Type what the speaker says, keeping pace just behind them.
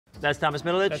That's Thomas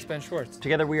Middleditch. That's Ben Schwartz.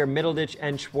 Together we are Middleditch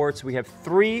and Schwartz. We have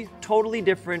 3 totally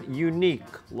different, unique,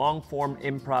 long-form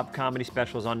improv comedy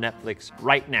specials on Netflix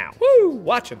right now. Woo!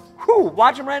 Watch them. Woo!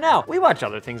 Watch them right now. We watch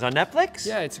other things on Netflix.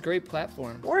 Yeah, it's a great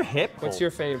platform. We're hip. What's your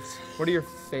faves? What are your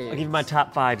faves? I'll give you my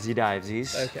top 5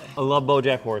 Z-divesies. Okay. I love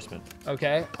BoJack Horseman.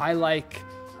 Okay. I like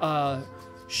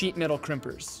sheet metal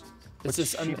crimpers. It's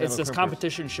this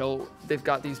competition show. They've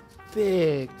got these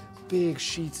big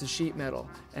sheets of sheet metal,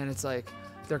 and it's like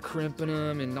they're crimping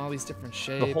them in all these different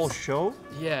shapes. The whole show?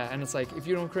 Yeah, and it's like if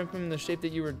you don't crimp them in the shape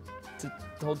that you were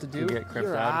told to do, you get crimped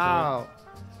you're out.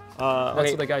 That's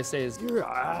what the guys say is, you're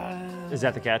out. Is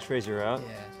that the catchphrase, you're out?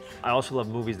 Yeah. I also love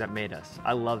movies that made us.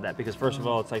 I love that because first of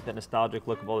all, it's like that nostalgic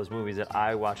look of all those movies that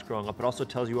I watched growing up. It also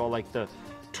tells you all like the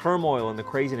turmoil and the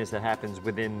craziness that happens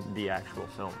within the actual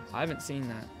film. I haven't seen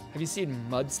that. Have you seen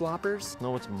Mudsloppers?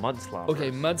 No, it's Mudsloppers. Okay,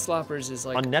 Mudsloppers is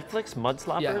like... On Netflix,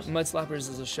 Mudsloppers? Yeah, Mudsloppers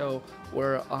is a show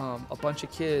where a bunch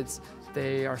of kids,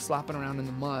 they are slopping around in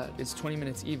the mud. It's 20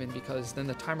 minutes even because then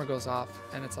the timer goes off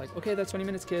and it's like, okay, that's 20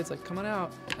 minutes, kids, like come on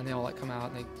out. And they all like come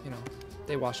out and they, you know,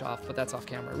 they wash off, but that's off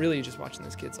camera. Really, you're just watching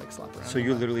these kids like slop around. So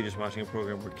you're literally just watching a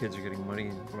program where kids are getting money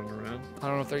and running around? I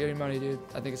don't know if they're getting money, dude.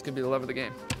 I think it's gonna be the love of the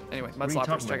game. Anyway,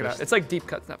 Mudsloppers, check it out. It's like deep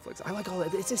cuts Netflix. I like all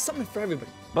that. It's just something for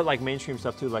everybody. But like mainstream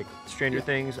stuff too, like Stranger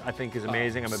Things, I think is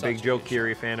amazing. I'm a big Joe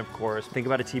Keery fan, of course. Think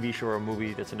about a TV show or a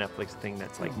movie that's a Netflix thing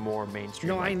that's like more mainstream.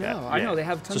 No, like I know. That. I know. They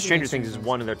have tons of Stranger Things is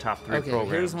one of their top 3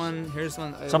 programs. Here's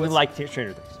one. Something like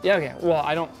Stranger Things. Yeah, okay. Well,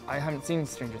 I haven't seen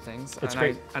Stranger Things. It's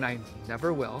great. And I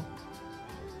never will.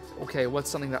 Okay, what's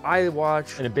something that I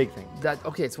watch? And a big thing.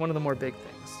 Okay, it's one of the more big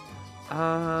things.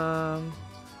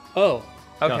 Oh,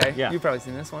 okay. Yeah. You've probably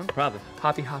seen this one. Probably.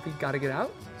 Hoppy Gotta Get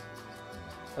Out?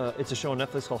 It's a show on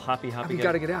Netflix called Hoppy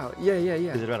Gotta Get Out. Yeah.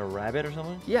 Is it about a rabbit or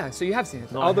something? Yeah, so you have seen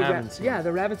it. No, I haven't seen it. Yeah,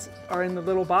 the rabbits are in the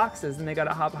little boxes and they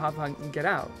gotta hop and get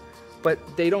out. But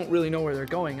they don't really know where they're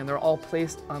going and they're all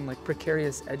placed on like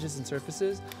precarious edges and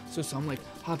surfaces. So some like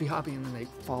hoppy and then they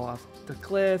fall off the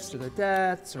cliffs to their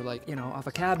deaths or like, you know, off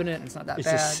a cabinet and it's not that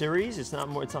bad. It's a series? It's not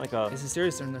more, it's not like a... It's a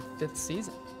series, they're in their 5th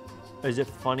season. Is it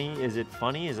funny? Is it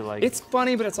like... It's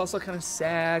funny, but it's also kind of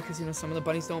sad because, you know, some of the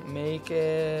bunnies don't make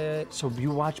it. So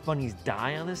you watch bunnies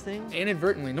die on this thing?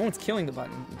 Inadvertently. No one's killing the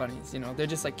bunnies, you know. They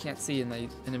just like can't see and they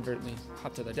inadvertently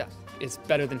hop to their death. It's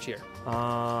better than Cheer.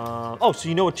 Oh, so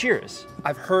you know what Cheer is?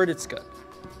 I've heard it's good.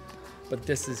 But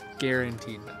this is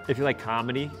guaranteed. If you like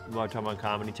comedy, we're talking about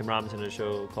comedy, Tim Robinson has a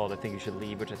show called I Think You Should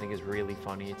Leave, which I think is really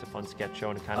funny. It's a fun sketch show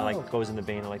and it kind of like goes in the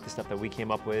vein of like the stuff that we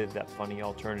came up with, that funny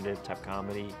alternative type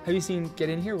comedy. Have you seen Get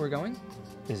In Here, We're Going?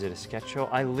 Is it a sketch show?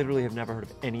 I literally have never heard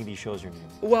of any of these shows you're naming.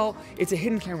 Well, it's a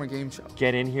hidden camera game show.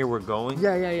 Get In Here, We're Going?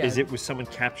 Yeah. Is it where someone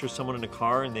captures someone in a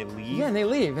car and they leave? Yeah, and they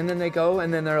leave and then they go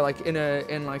and then they're like in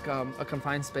a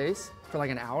confined space for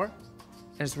like an hour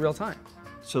and it's real time.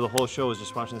 So the whole show is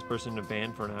just watching this person in a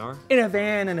van for an hour? In a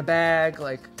van, in a bag,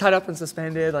 like tied up and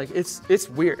suspended. Like it's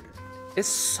weird. It's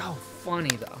so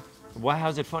funny though. Why?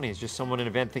 How's it funny? It's just someone in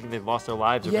a van thinking they've lost their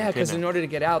lives. Or yeah, because in order to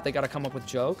get out, they got to come up with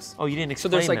jokes. Oh, you didn't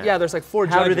explain So there's like that. there's like 4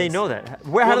 judges. How do they know that?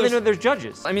 How do they know there's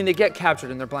judges? I mean, they get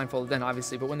captured and they're blindfolded then,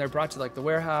 obviously. But when they're brought to like the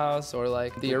warehouse or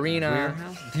like the arena,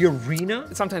 warehouse? The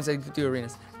arena? Sometimes they do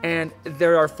arenas. And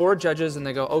there are 4 judges and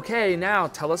they go, okay, now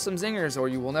tell us some zingers or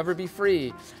you will never be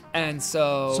free. And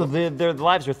so... So their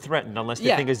lives are threatened unless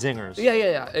they think of zingers.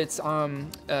 Yeah. It's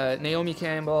Naomi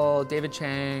Campbell, David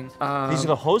Chang. These are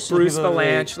the hosts? Bruce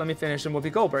Valanche, let me finish, and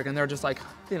Whoopi Goldberg. And they're just like,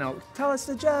 you know, tell us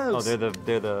the jokes. Oh, they're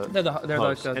the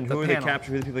hosts. Like and who are they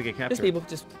captured? Who are the people that get captured?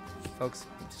 Just folks,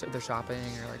 they're shopping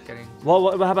or like getting...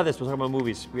 Well, how about this? We'll talk about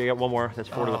movies. We got one more. That's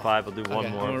 4 to the 5. We'll do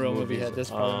one more. I'm a real movie head. This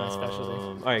is probably my specialty.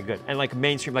 All right, good. And like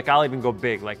mainstream, like I'll even go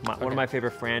big. Like one of my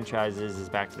favorite franchises is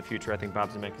Back to the Future. I think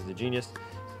Bob Zemeckis is a genius.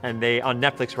 And they, on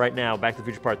Netflix right now, Back to the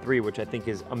Future Part 3, which I think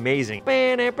is amazing.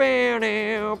 It's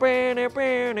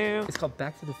called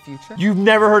Back to the Future? You've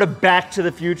never heard of Back to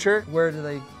the Future? Where do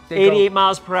they 88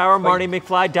 miles per hour, Marty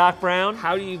McFly, Doc Brown.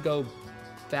 How do you go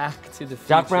back to the future?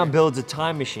 Doc Brown builds a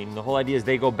time machine. The whole idea is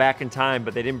they go back in time,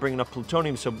 but they didn't bring enough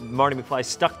plutonium, so Marty McFly's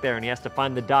stuck there, and he has to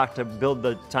find the doc to build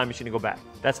the time machine to go back.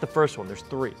 That's the first one. There's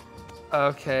 3.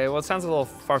 Okay, well, it sounds a little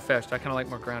far-fetched. I kind of like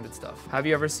more grounded stuff. Have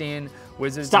you ever seen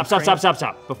Wizards Stop. of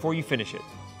Cream? Before you finish it.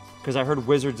 Because I heard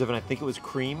Wizards of, and I think it was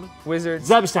Cream. Wizards.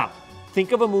 Stop.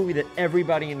 Think of a movie that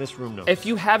everybody in this room knows. If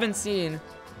you haven't seen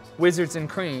Wizards and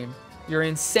Cream, you're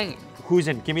insane. Who's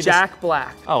in? Give me Jack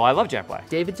Black. Oh, I love Jack Black.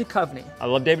 David Duchovny. I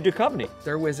love David Duchovny.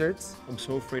 They're wizards. I'm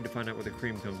so afraid to find out where the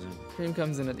cream comes in. Cream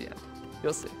comes in at the end.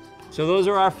 You'll see. So those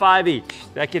are our 5 each.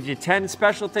 That gives you 10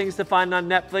 special things to find on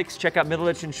Netflix. Check out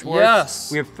Middleditch and Schwartz.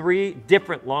 Yes. We have 3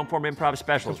 different long-form improv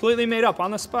specials. Completely made up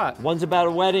on the spot. One's about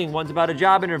a wedding, one's about a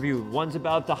job interview, one's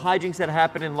about the hijinks that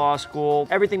happen in law school.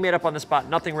 Everything made up on the spot,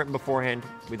 nothing written beforehand.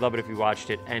 We'd love it if you watched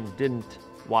it and didn't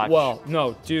watch. Well,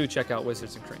 no, do check out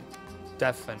Wizards and Cream.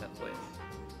 Definitely.